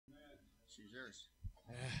She's yours.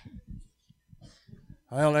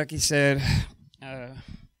 Well, like he said,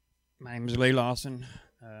 my name is Lawson.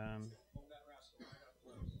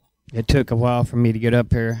 It took a while for me to get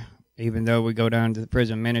up here, even though we go down to the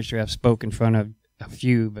prison ministry. I've spoken in front of a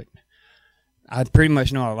few, but I pretty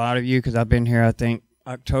much know a lot of you because I've been here, I think,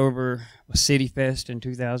 October was City Fest in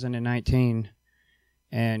 2019,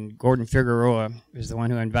 and Gordon Figueroa is the one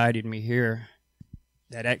who invited me here.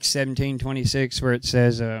 That Acts 17:26, where it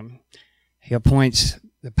says he appoints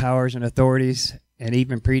the powers and authorities and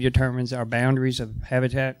even predetermines our boundaries of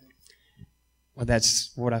habitat. Well,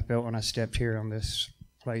 that's what I felt when I stepped here on this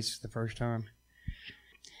place the first time.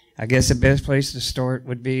 I guess the best place to start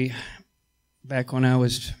would be back when I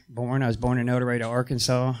was born. I was born in El Dorado,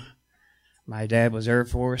 Arkansas. My dad was Air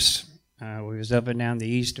Force. We was up and down the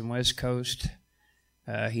east and west coast.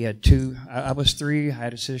 He had two. I was three. I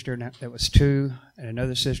had a sister that was two and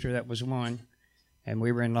another sister that was one. And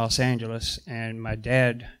we were in Los Angeles. And my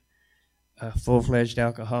dad, a full-fledged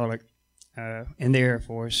alcoholic in the Air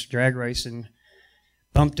Force, drag racing,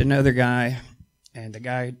 bumped another guy. And the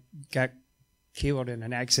guy got killed in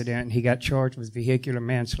an accident, and he got charged with vehicular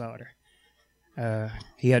manslaughter.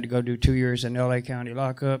 He had to go do 2 years in L.A. County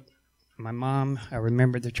lockup. My mom, I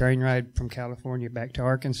remember the train ride from California back to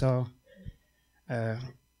Arkansas.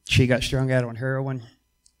 She got strung out on heroin.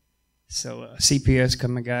 So CPS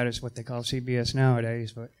come and got us, what they call CBS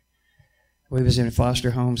nowadays. But we was in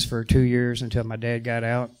foster homes for 2 years until my dad got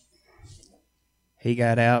out. He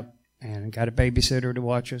got out and got a babysitter to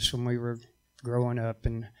watch us when we were growing up,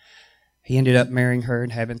 and he ended up marrying her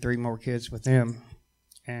and having 3 more kids with them.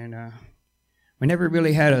 And we never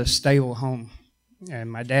really had a stable home.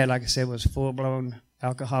 And my dad, like I said, was a full-blown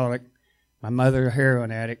alcoholic. My mother, a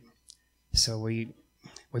heroin addict. So we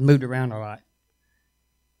moved around a lot.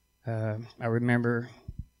 I remember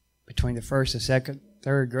between the first and second,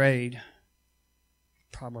 third grade,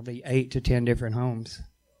 probably 8 to 10 different homes.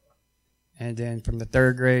 And then from the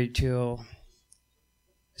third grade till,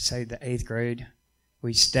 say, the 8th grade,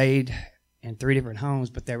 we stayed in 3 different homes,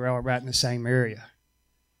 but they were all right in the same area.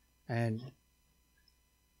 And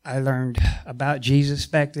I learned about Jesus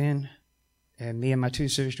back then, and me and my 2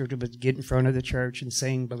 sisters would get in front of the church and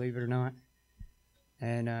sing, believe it or not.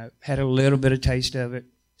 And had a little bit of taste of it,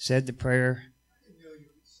 said the prayer.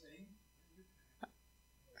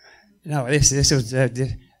 No, this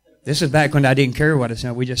was back when I didn't care what I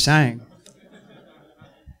sang. We just sang.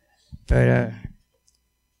 But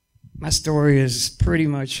my story is pretty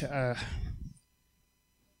much, I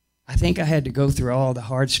think I had to go through all the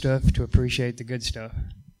hard stuff to appreciate the good stuff.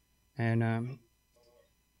 And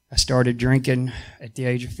I started drinking at the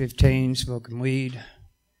age of 15, smoking weed.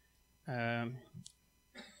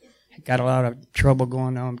 Got a lot of trouble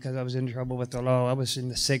going on because I was in trouble with the law. I was in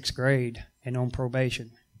the 6th grade and on probation.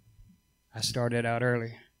 I started out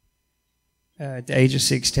early. At the age of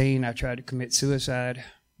 16, I tried to commit suicide.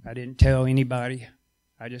 I didn't tell anybody.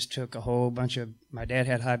 I just took a whole bunch of, my dad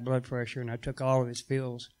had high blood pressure, and I took all of his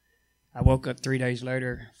pills. I woke up 3 days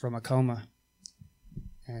later from a coma.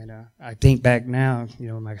 And I think back now, you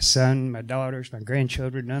know, my son, my daughters, my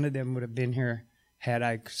grandchildren, none of them would have been here had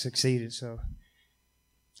I succeeded. So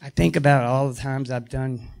I think about all the times I've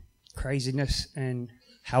done craziness and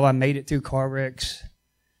how I made it through car wrecks.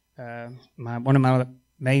 One of my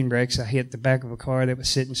main wrecks, I hit the back of a car that was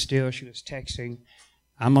sitting still. She was texting.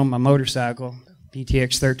 I'm on my motorcycle,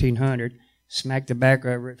 PTX 1300, smacked the back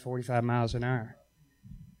of it at 45 miles an hour.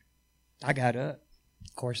 I got up.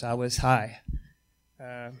 Of course, I was high.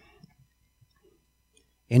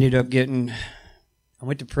 Ended up I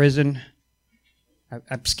went to prison.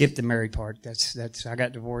 I skipped the married part. I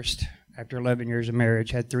got divorced after 11 years of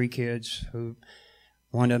marriage, had 3 kids, who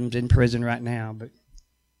one of them's in prison right now, but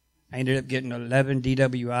I ended up getting 11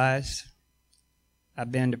 DWIs.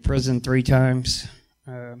 I've been to prison 3 times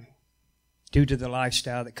due to the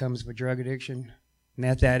lifestyle that comes with drug addiction,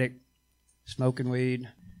 meth addict, smoking weed.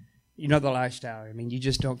 You know the lifestyle. I mean, you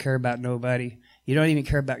just don't care about nobody. You don't even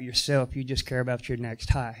care about yourself. You just care about your next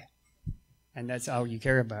high. And that's all you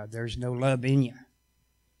care about. There's no love in you.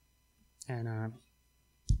 And,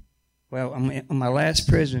 well, on my last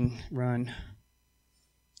prison run,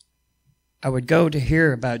 I would go to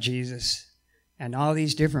hear about Jesus, and all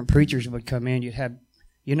these different preachers would come in. You'd have,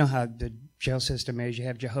 you know how the jail system is. You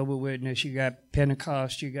have Jehovah's Witness, you got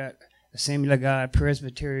Pentecost, you got Assembly of God,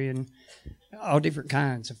 Presbyterian, all different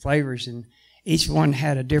kinds of flavors, and each one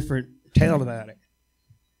had a different tale about it.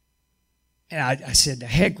 And I said, the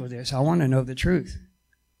heck with this. I want to know the truth.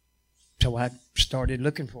 So I started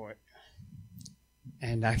looking for it.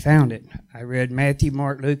 And I found it. I read Matthew,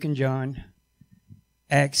 Mark, Luke, and John,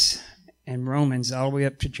 Acts, in Romans all the way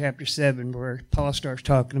up to chapter 7 where Paul starts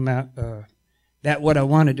talking about that what I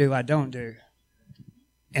want to do, I don't do.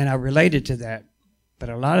 And I related to that. But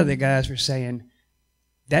a lot of the guys were saying,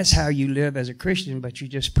 that's how you live as a Christian, but you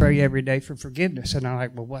just pray every day for forgiveness. And I'm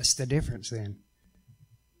like, well, what's the difference then?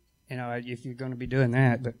 You know, if you're going to be doing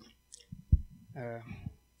that. But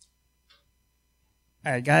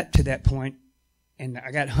I got to that point, and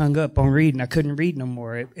I got hung up on reading. I couldn't read no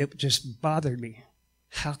more. It just bothered me.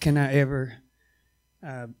 How can I ever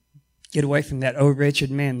get away from that, oh, wretched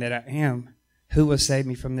man that I am? Who will save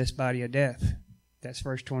me from this body of death? That's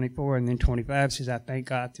verse 24. And then 25 says, I thank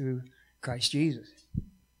God through Christ Jesus.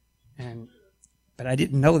 But I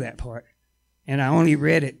didn't know that part. And I only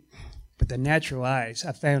read it with the natural eyes.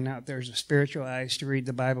 I found out there's a spiritual eyes to read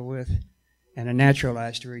the Bible with and a natural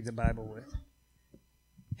eyes to read the Bible with.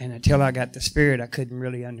 And until I got the Spirit, I couldn't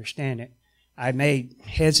really understand it. I made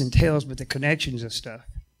heads and tails with the connections of stuff.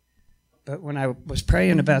 But when I was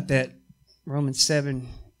praying about that, Romans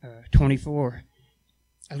 7:24,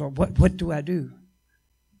 I thought, what do I do?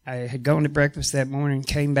 I had gone to breakfast that morning,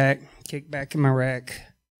 came back, kicked back in my rack.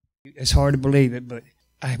 It's hard to believe it, but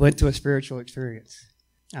I went through a spiritual experience.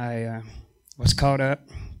 I was caught up,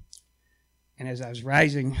 and as I was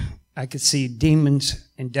rising, I could see demons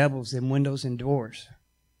and devils in windows and doors.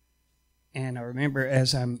 And I remember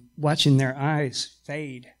as I'm watching their eyes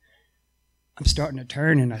fade, I'm starting to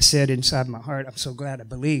turn, and I said inside my heart, I'm so glad I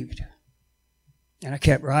believed. And I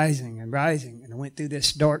kept rising and rising, and I went through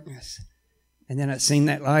this darkness. And then I seen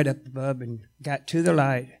that light up above and got to the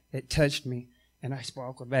light. It touched me, and I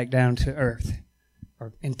sparkled back down to earth,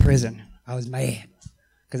 or in prison. I was mad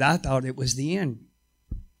because I thought it was the end.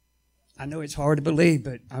 I know it's hard to believe,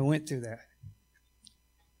 but I went through that.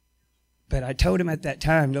 But I told him at that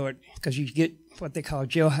time, Lord, because you get what they call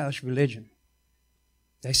jailhouse religion.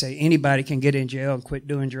 They say anybody can get in jail and quit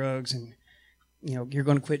doing drugs, and you know you're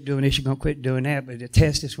going to quit doing this, you're going to quit doing that, but the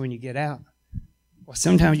test is when you get out. Well,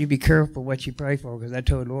 sometimes you be careful what you pray for, because I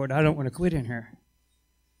told the Lord, I don't want to quit in here.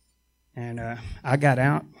 And I got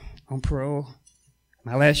out on parole.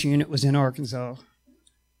 My last unit was in Arkansas,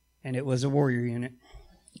 and it was a warrior unit.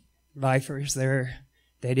 Lifers there,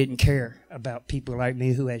 they didn't care about people like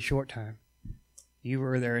me who had short time. You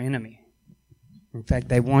were their enemy. In fact,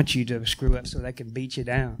 they want you to screw up so they can beat you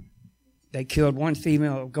down. They killed one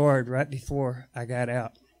female guard right before I got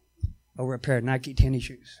out over a pair of Nike tennis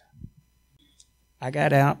shoes. I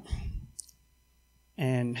got out,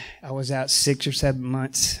 and I was out 6 or 7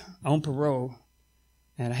 months on parole,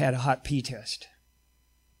 and I had a hot pee test.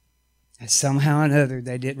 And somehow or another,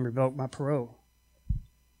 they didn't revoke my parole.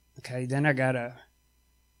 Okay, then I got a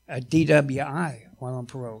DWI while on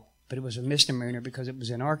parole, but it was a misdemeanor because it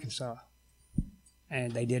was in Arkansas,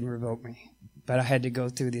 and they didn't revoke me. But I had to go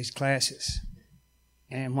through these classes.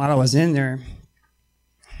 And while I was in there,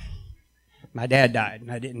 my dad died,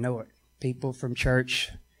 and I didn't know it. People from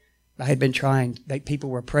church, I had been trying,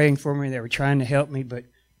 people were praying for me, they were trying to help me, but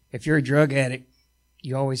if you're a drug addict,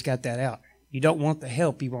 you always got that out. You don't want the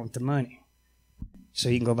help, you want the money. So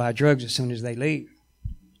you can go buy drugs as soon as they leave.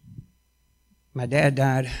 My dad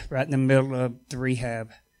died right in the middle of the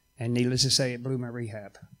rehab, and needless to say, it blew my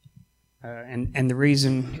rehab. And the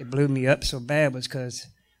reason it blew me up so bad was because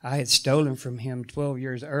I had stolen from him 12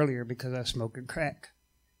 years earlier because I was smoking crack.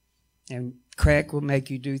 And crack will make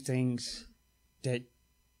you do things that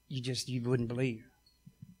you wouldn't believe.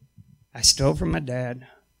 I stole from my dad,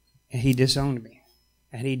 and he disowned me.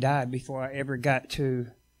 And he died before I ever got to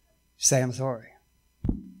say I'm sorry.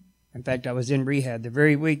 In fact, I was in rehab. The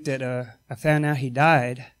very week that I found out he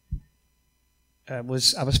died, I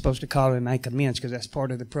was supposed to call him and make amends, because that's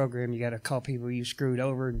part of the program. You got to call people you screwed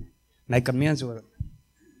over and make amends with them.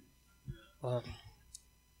 Well,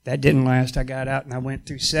 that didn't last. I got out, and I went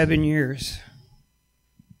through 7 years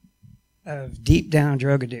of deep down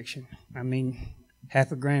drug addiction. I mean,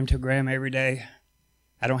 0.5 gram to a gram every day.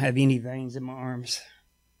 I don't have any veins in my arms.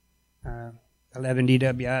 11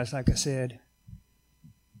 DWIs, like I said.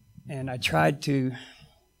 And I tried to,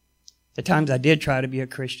 the times I did try to be a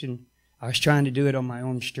Christian, I was trying to do it on my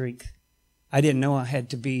own strength. I didn't know I had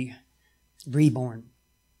to be reborn.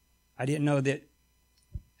 I didn't know that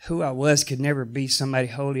who I was could never be somebody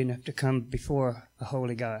holy enough to come before a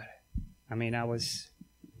holy God. I mean,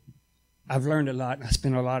 I've learned a lot, and I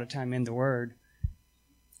spent a lot of time in the Word.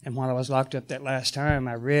 And while I was locked up that last time,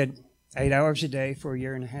 I read 8 hours a day for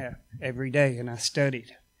 1.5 years, every day, and I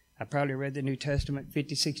studied. I probably read the New Testament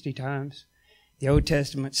 50, 60 times, the Old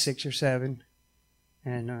Testament 6 or 7,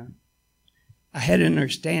 and I had an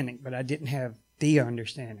understanding, but I didn't have the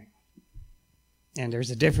understanding. And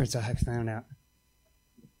there's a difference I have found out.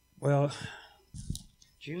 Well,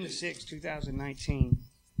 June 6, 2019,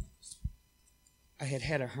 I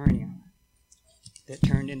had a hernia that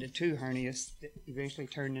turned into 2 hernias that eventually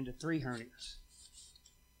turned into 3 hernias.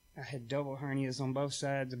 I had double hernias on both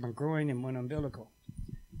sides of my groin and one umbilical.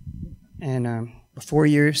 And 4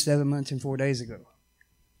 years, 7 months, and 4 days ago.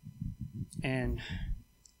 And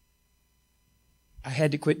I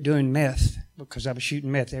had to quit doing meth because I was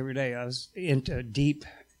shooting meth every day. I was into a deep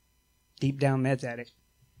down meth addict.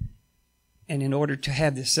 And in order to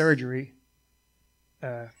have this surgery,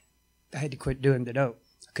 I had to quit doing the dope.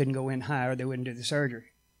 I couldn't go in high or they wouldn't do the surgery.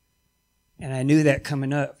 And I knew that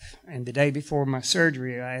coming up. And the day before my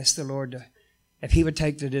surgery, I asked the Lord if he would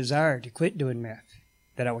take the desire to quit doing meth,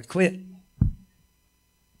 that I would quit.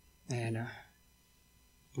 And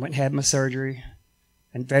went and had my surgery.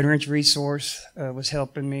 And Veterans Resource was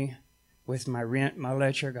helping me with my rent, my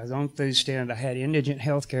electric. I was on food stamps. I had indigent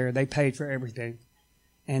health care. They paid for everything.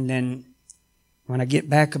 And then when I get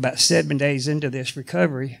back about 7 days into this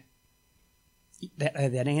recovery, that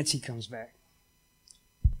ANSI comes back.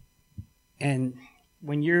 And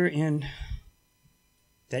when you're in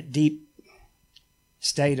that deep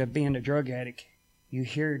state of being a drug addict, you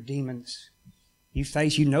hear demons. You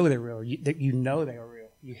know they're real. You know they are real.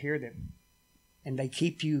 You hear them. And they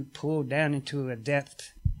keep you pulled down into a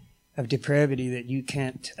depth of depravity that you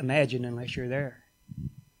can't imagine unless you're there.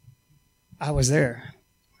 I was there.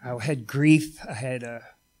 I had grief. I had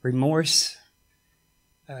remorse.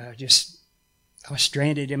 I was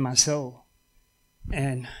stranded in my soul.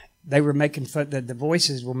 And they were making fun, the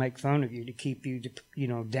voices will make fun of you to keep you,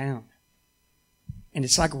 down. And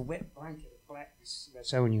it's like a wet blanket of blackness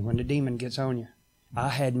that's on you when the demon gets on you. I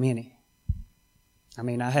had many.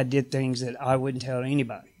 I did things that I wouldn't tell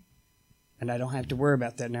anybody. And I don't have to worry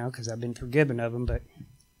about that now because I've been forgiven of them.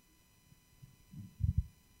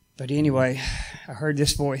 But anyway, I heard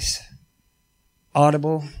this voice,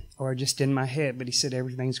 audible or just in my head, but he said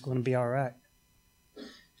everything's going to be all right.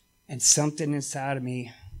 And something inside of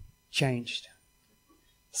me changed.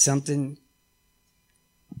 Something,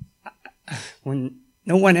 when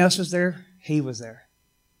no one else was there, he was there.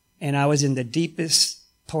 And I was in the deepest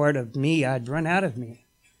part of me. I'd run out of me.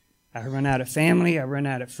 I run out of family. I run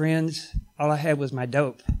out of friends. All I had was my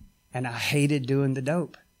dope. And I hated doing the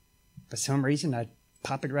dope. For some reason, I'd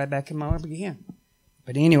pop it right back in my arm again.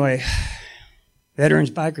 But anyway, Veterans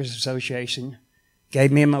Bikers Association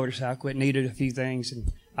gave me a motorcycle. It needed a few things,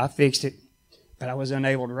 and I fixed it. But I was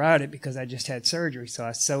unable to ride it because I just had surgery, so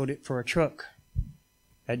I sold it for a truck.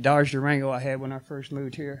 That Dodge Durango I had when I first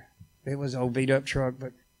moved here. It was an old beat-up truck,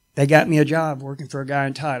 but they got me a job working for a guy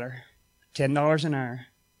in Tyler, $10 an hour.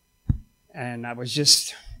 And I was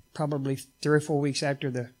just probably 3 or 4 weeks after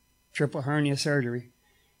the triple hernia surgery,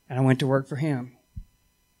 and I went to work for him.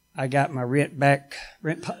 I got my rent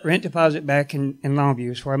deposit back in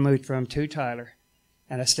Longview, where I moved from, to Tyler.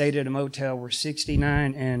 And I stayed at a motel where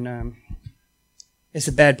 69, and it's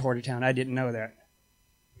a bad part of town. I didn't know that.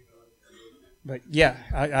 But yeah,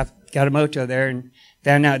 I got a motel there and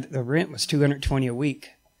found out the rent was $220 a week.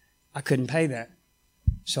 I couldn't pay that.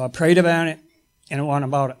 So I prayed about it, and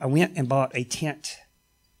I went and bought a tent.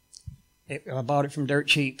 I bought it from Dirt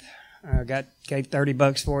Cheap. Gave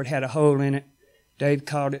 $30 for it, had a hole in it. Dave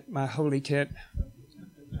called it my holy tent.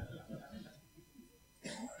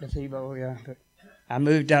 The Thebo, yeah. But I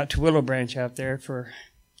moved out to Willow Branch out there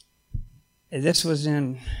this was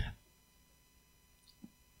in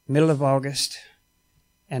middle of August,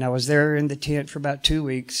 and I was there in the tent for about 2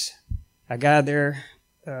 weeks. A guy there,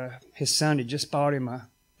 his son had just bought him a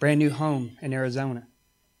brand new home in Arizona,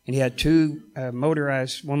 and he had 2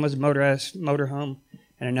 motorized. One was a motorized motorhome,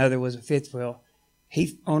 and another was a fifth wheel.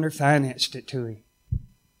 Owner financed it to him.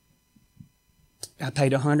 I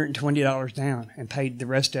paid $120 down and paid the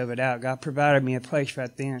rest of it out. God provided me a place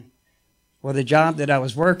right then. Well, the job that I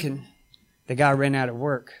was working, the guy ran out of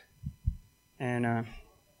work. And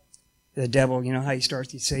the devil, you know how he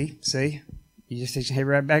starts, you see? You just head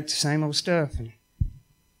right back to the same old stuff.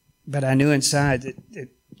 But I knew inside that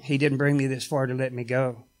he didn't bring me this far to let me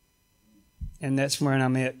go. And that's when I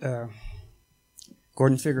met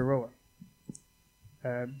Gordon Figueroa.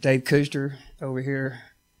 Dave Kuster over here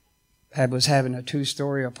was having a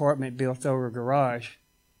 2-story apartment built over a garage.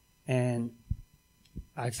 And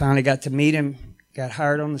I finally got to meet him, got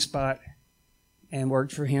hired on the spot, and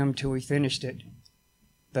worked for him till we finished it.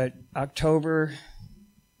 But October,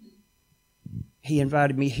 he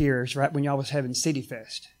invited me here. It's right when y'all was having City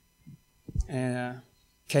Fest. And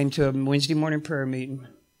came to a Wednesday morning prayer meeting,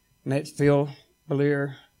 met Phil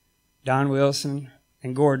Belier, Don Wilson,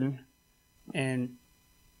 and Gordon, and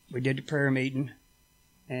we did the prayer meeting.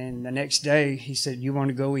 And the next day, he said, "You want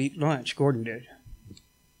to go eat lunch?" Gordon did.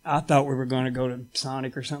 I thought we were going to go to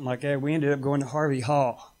Sonic or something like that. We ended up going to Harvey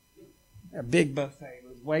Hall, a big buffet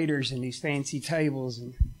with waiters and these fancy tables.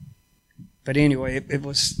 But anyway, it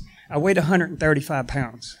was. I weighed 135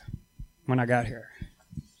 pounds when I got here.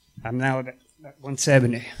 I'm now at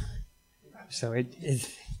 170. So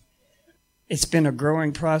it's been a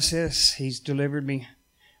growing process. He's delivered me.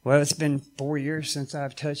 Well, it's been 4 years since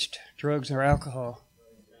I've touched drugs or alcohol.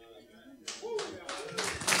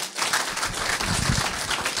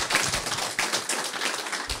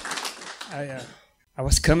 I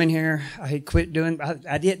was coming here. I had quit doing.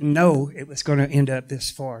 I didn't know it was going to end up this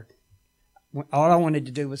far. All I wanted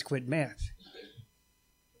to do was quit meth.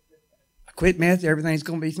 I quit meth. Everything's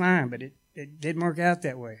going to be fine, but it didn't work out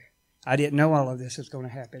that way. I didn't know all of this was going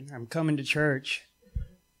to happen. I'm coming to church.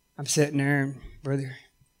 I'm sitting there, and Brother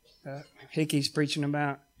Hickey's preaching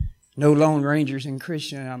about no Lone Rangers in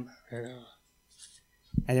Christian. And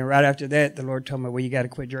then right after that, the Lord told me, well, you got to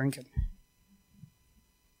quit drinking.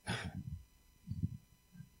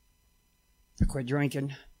 I quit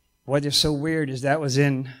drinking. What is so weird is that was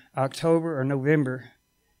in October or November,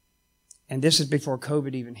 and this is before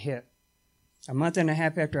COVID even hit. A month and a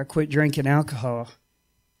half after I quit drinking alcohol,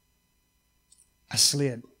 I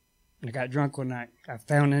slid, and I got drunk one night. I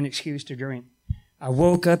found an excuse to drink. I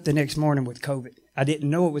woke up the next morning with COVID. I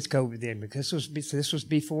didn't know it was COVID then because this was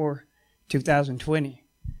before 2020.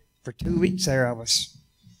 For 2 weeks there, I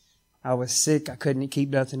was sick. I couldn't keep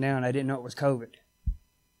nothing down. I didn't know it was COVID.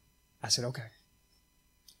 I said, okay.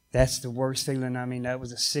 That's the worst feeling. I mean, that was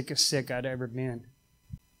the sickest sick I'd ever been.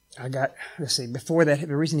 Before that,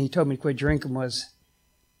 the reason he told me to quit drinking was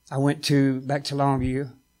I went back to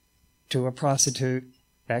Longview to a prostitute.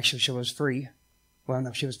 Actually, she was free. Well,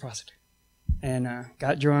 no, she was a prostitute. And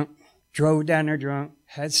got drunk, drove down there drunk,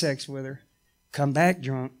 had sex with her, come back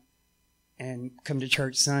drunk, and come to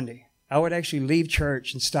church Sunday. I would actually leave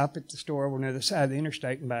church and stop at the store over on the other side of the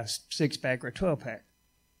interstate and buy a 6-pack or a 12-pack.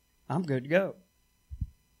 I'm good to go.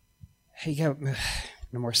 He got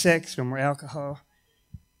no more sex, no more alcohol.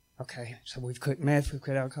 Okay, so we've quit meth, we've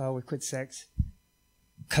quit alcohol, we've quit sex.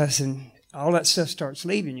 Cussing, all that stuff starts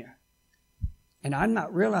leaving you. And I'm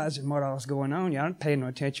not realizing what all was going on. Y'all aren't paying no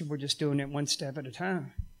attention. We're just doing it one step at a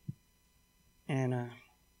time. And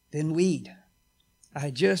then weed. I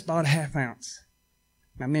had just bought a ½ ounce.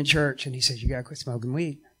 I'm in church, and he says, you got to quit smoking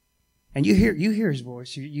weed. And you hear his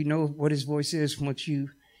voice. You know what his voice is once you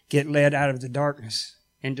get led out of the darkness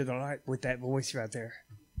into the light with that voice right there.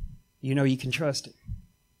 You know you can trust it.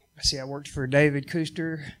 I worked for David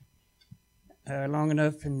Kuster long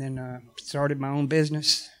enough, and then started my own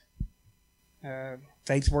business.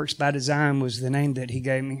 Faith Works by Design was the name that he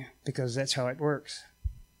gave me because that's how it works.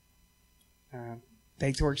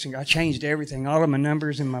 Faith Works, and I changed everything. All of my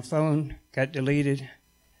numbers in my phone got deleted.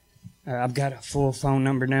 I've got a full phone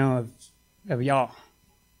number now of y'all.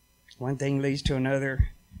 One thing leads to another.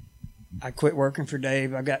 I quit working for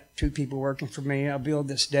Dave. I got 2 people working for me. I built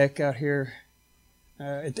this deck out here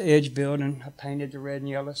at the Edge building. I painted the red and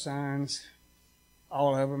yellow signs,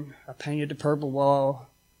 all of them. I painted the purple wall.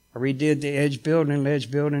 I redid the Edge building,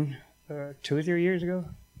 2 or 3 years ago.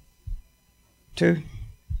 2.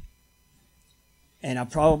 And I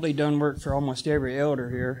probably done work for almost every elder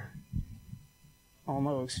here.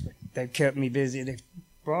 Almost. But they've kept me busy. They've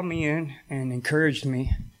brought me in and encouraged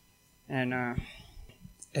me. And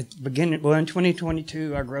at the beginning, in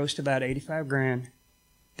 2022, I grossed about $85,000.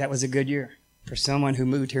 That was a good year for someone who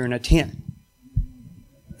moved here in a tent.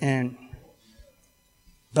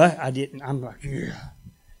 But I didn't. I'm like, yeah.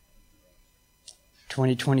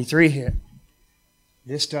 2023 hit.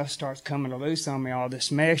 This stuff starts coming loose on me, all this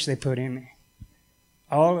mesh they put in me.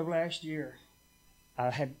 All of last year, I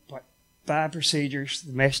had like 5 procedures,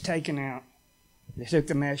 the mesh taken out. They took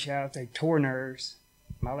the mesh out, they tore nerves.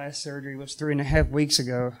 My last surgery was 3.5 weeks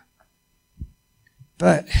ago.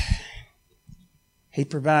 But he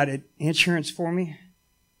provided insurance for me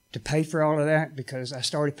to pay for all of that because I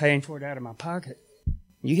started paying for it out of my pocket.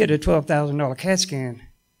 You hit a $12,000 CAT scan.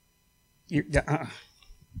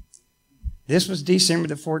 This was December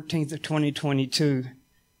the 14th of 2022.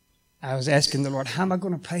 I was asking the Lord, how am I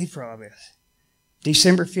going to pay for all this?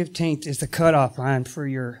 December 15th is the cutoff line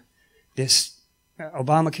for this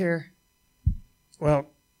Obamacare. Well,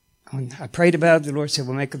 when I prayed about it, the Lord said,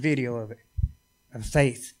 well, make a video of it, of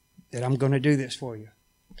faith, that I'm going to do this for you.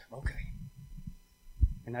 Okay.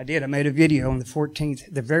 And I did. I made a video on the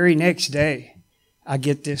 14th. The very next day, I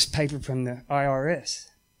get this paper from the IRS.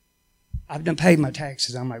 I've done paid my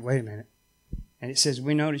taxes. I'm like, wait a minute. And it says,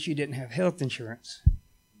 we noticed you didn't have health insurance.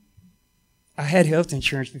 I had health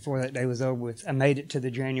insurance before that day was over with. I made it to the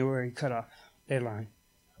January cutoff deadline.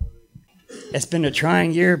 It's been a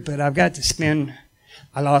trying year, but I've got to spend.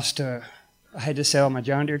 I had to sell my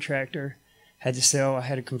John Deere tractor. I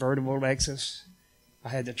had a convertible Lexus. I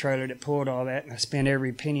had the trailer that pulled all that, and I spent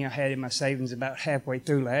every penny I had in my savings about halfway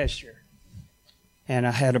through last year. And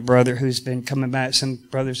I had a brother who's been coming back. Some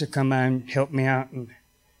brothers have come by and helped me out, and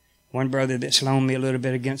one brother that's loaned me a little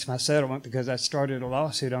bit against my settlement because I started a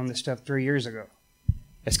lawsuit on this stuff 3 years ago.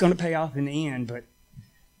 It's going to pay off in the end, but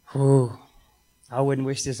I wouldn't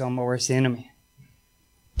wish this on my worst enemy.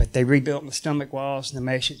 But they rebuilt my stomach walls, and the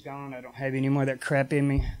mesh is gone. I don't have any more of that crap in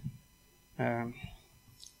me.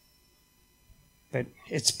 But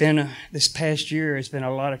it's been this past year, it's been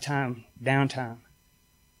a lot of downtime,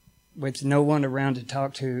 with no one around to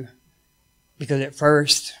talk to, because at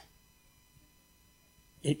first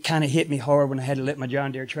it kind of hit me hard when I had to let my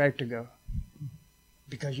John Deere tractor go,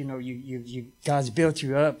 because God's built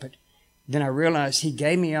you up. But then I realized He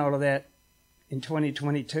gave me all of that in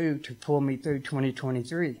 2022 to pull me through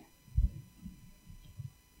 2023.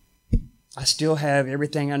 I still have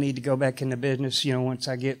everything I need to go back in the business. Once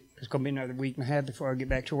I get, it's going to be another week and a half before I get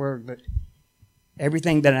back to work. But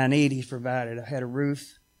everything that I need, He's provided. I had a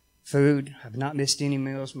roof, food. I've not missed any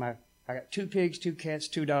meals. I got 2 pigs, 2 cats,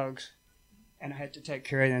 2 dogs, and I had to take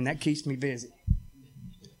care of them. And that keeps me busy.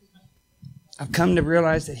 I've come to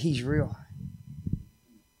realize that He's real.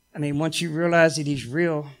 I mean, once you realize that He's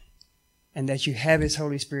real and that you have His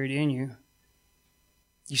Holy Spirit in you,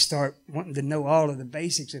 you start wanting to know all of the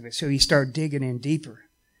basics of it. So you start digging in deeper,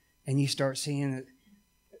 and you start seeing that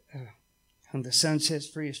when the Son sets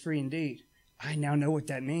free is free indeed. I now know what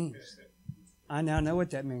that means. I'm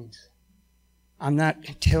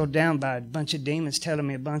not held down by a bunch of demons telling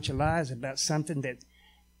me a bunch of lies about something that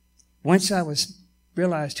once I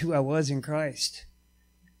realized who I was in Christ,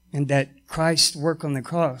 and that Christ's work on the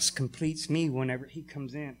cross completes me whenever He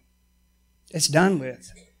comes in. It's done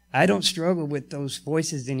with. I don't struggle with those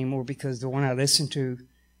voices anymore, because the one I listen to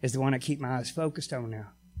is the one I keep my eyes focused on now.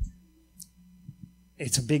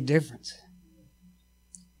 It's a big difference.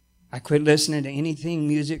 I quit listening to anything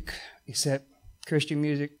music except Christian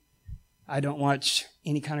music. I don't watch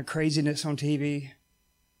any kind of craziness on TV.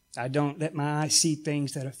 I don't let my eye see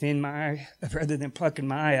things that offend my eye. Rather than plucking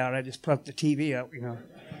my eye out, I just pluck the TV out,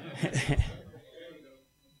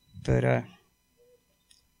 But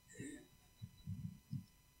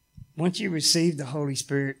once you receive the Holy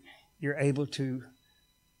Spirit, you're able to,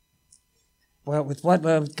 with what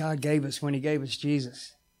love God gave us when He gave us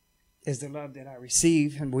Jesus, is the love that I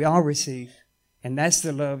receive, and we all receive. And that's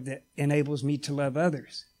the love that enables me to love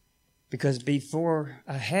others. Because before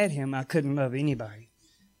I had Him, I couldn't love anybody.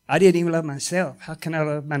 I didn't even love myself. How can I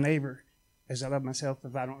love my neighbor as I love myself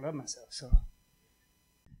if I don't love myself? So,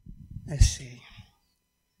 let's see.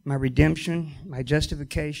 My redemption, my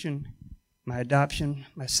justification, my adoption,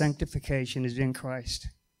 my sanctification is in Christ.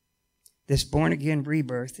 This born-again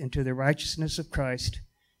rebirth into the righteousness of Christ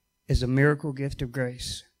is a miracle gift of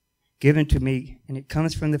grace given to me, and it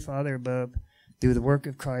comes from the Father above through the work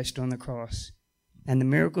of Christ on the cross and the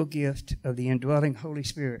miracle gift of the indwelling Holy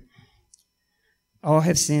Spirit. All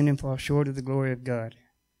have sinned and fall short of the glory of God.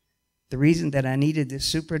 The reason that I needed this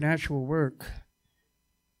supernatural work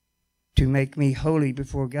to make me holy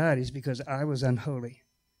before God is because I was unholy.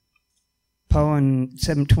 Paul in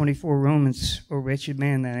 7:24 Romans, O wretched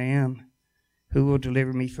man that I am, who will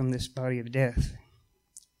deliver me from this body of death?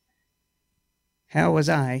 How was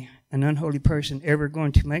I, an unholy person, ever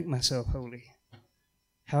going to make myself holy?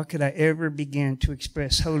 How could I ever begin to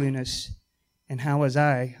express holiness? And how was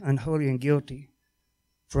I, unholy and guilty,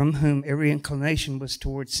 from whom every inclination was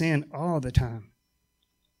toward sin all the time,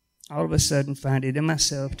 all of a sudden find it in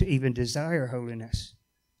myself to even desire holiness,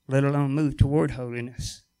 let alone move toward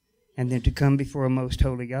holiness, and then to come before a most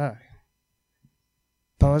holy God?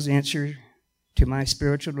 Paul's answer to my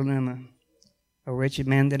spiritual dilemma, O wretched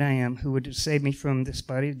man that I am, who would save me from this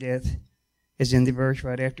body of death, is in the verse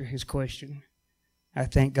right after his question. I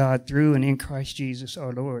thank God through and in Christ Jesus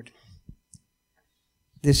our Lord.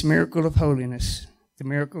 This miracle of holiness, the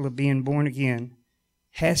miracle of being born again,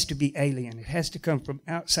 has to be alien. It has to come from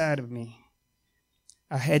outside of me.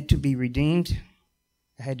 I had to be redeemed.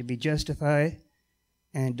 I had to be justified,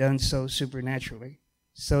 and done so supernaturally,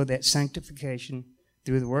 so that sanctification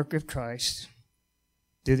through the work of Christ,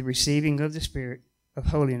 through the receiving of the Spirit of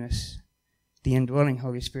holiness, the indwelling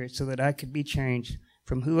Holy Spirit, so that I could be changed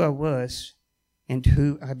from who I was into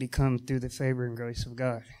who I become through the favor and grace of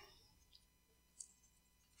God.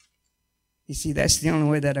 You see, that's the only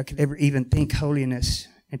way that I could ever even think holiness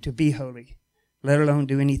and to be holy, let alone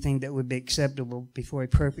do anything that would be acceptable before a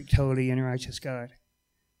perfect, holy, and righteous God.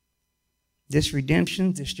 This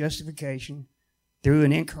redemption, this justification, through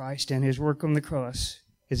and in Christ, and his work on the cross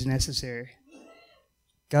is necessary.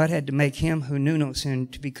 God had to make him who knew no sin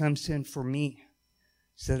to become sin for me,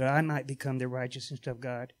 so that I might become the righteousness of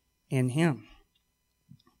God in him.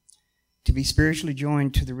 To be spiritually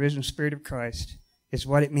joined to the risen Spirit of Christ is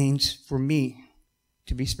what it means for me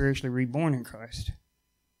to be spiritually reborn in Christ.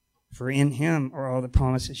 For in him are all the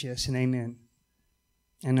promises, yes and amen.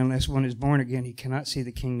 And unless one is born again, he cannot see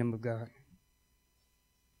the kingdom of God.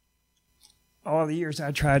 All the years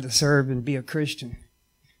I tried to serve and be a Christian,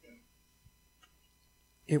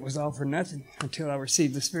 it was all for nothing until I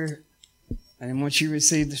received the Spirit. And once you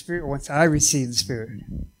receive the Spirit, once I received the Spirit,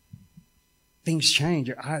 things change.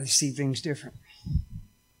 Your eyes see things different.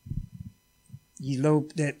 You know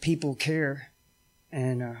that people care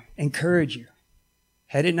and encourage you.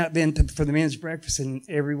 Had it not been for the men's breakfast and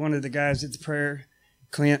every one of the guys at the prayer,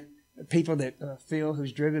 Clint, the people that Phil,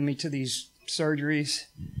 who's driven me to these surgeries,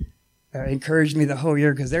 encouraged me the whole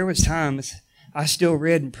year, because there was times I still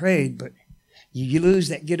read and prayed, but you lose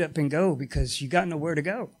that get up and go because you got nowhere to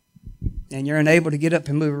go. And you're unable to get up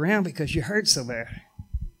and move around because you hurt so bad.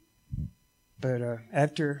 But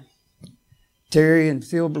after Terry and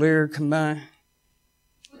Phil Blair come by,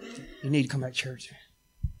 you need to come back to church.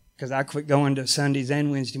 Because I quit going to Sundays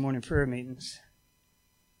and Wednesday morning prayer meetings.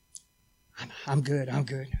 I'm good.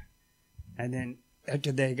 And then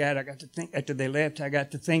after they left, I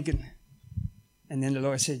got to thinking. And then the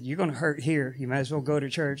Lord said, you're going to hurt here. You might as well go to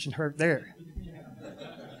church and hurt there.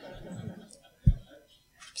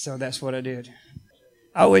 So that's what I did.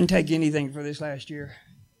 I wouldn't take anything for this last year.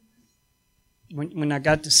 When I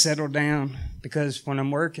got to settle down, because when I'm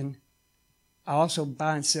working, I also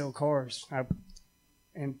buy and sell cars.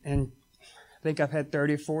 And I think I've had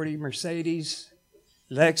 30 or 40 Mercedes,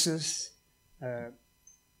 Lexus,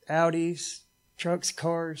 Audis, trucks,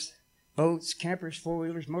 cars, boats, campers,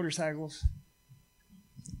 four-wheelers, motorcycles.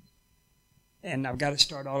 And I've got to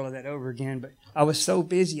start all of that over again. But I was so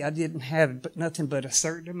busy, I didn't have nothing but a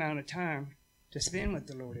certain amount of time to spend with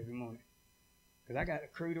the Lord every morning. Because I got a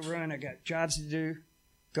crew to run, I got jobs to do,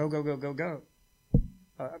 go.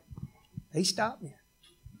 He stopped me.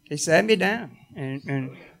 He sat me down,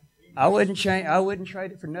 and I wouldn't change. I wouldn't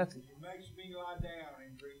trade it for nothing. It makes me lie down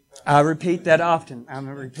and breathe. I repeat that often. I'm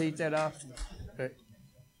gonna repeat that often. But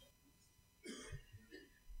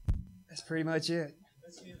that's pretty much it.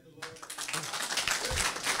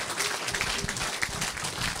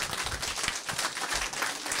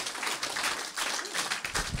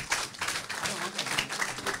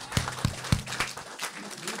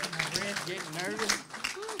 Getting nervous.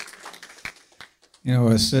 You know, I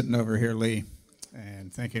was sitting over here, Lee,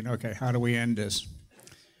 and thinking, okay, how do we end this?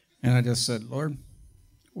 And I just said, Lord,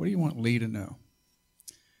 what do you want Lee to know?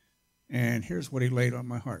 And here's what he laid on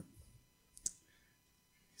my heart. He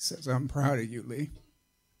says, I'm proud of you, Lee.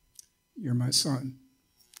 You're my son,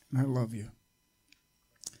 and I love you.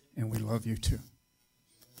 And we love you too.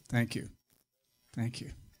 Thank you. Thank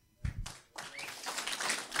you.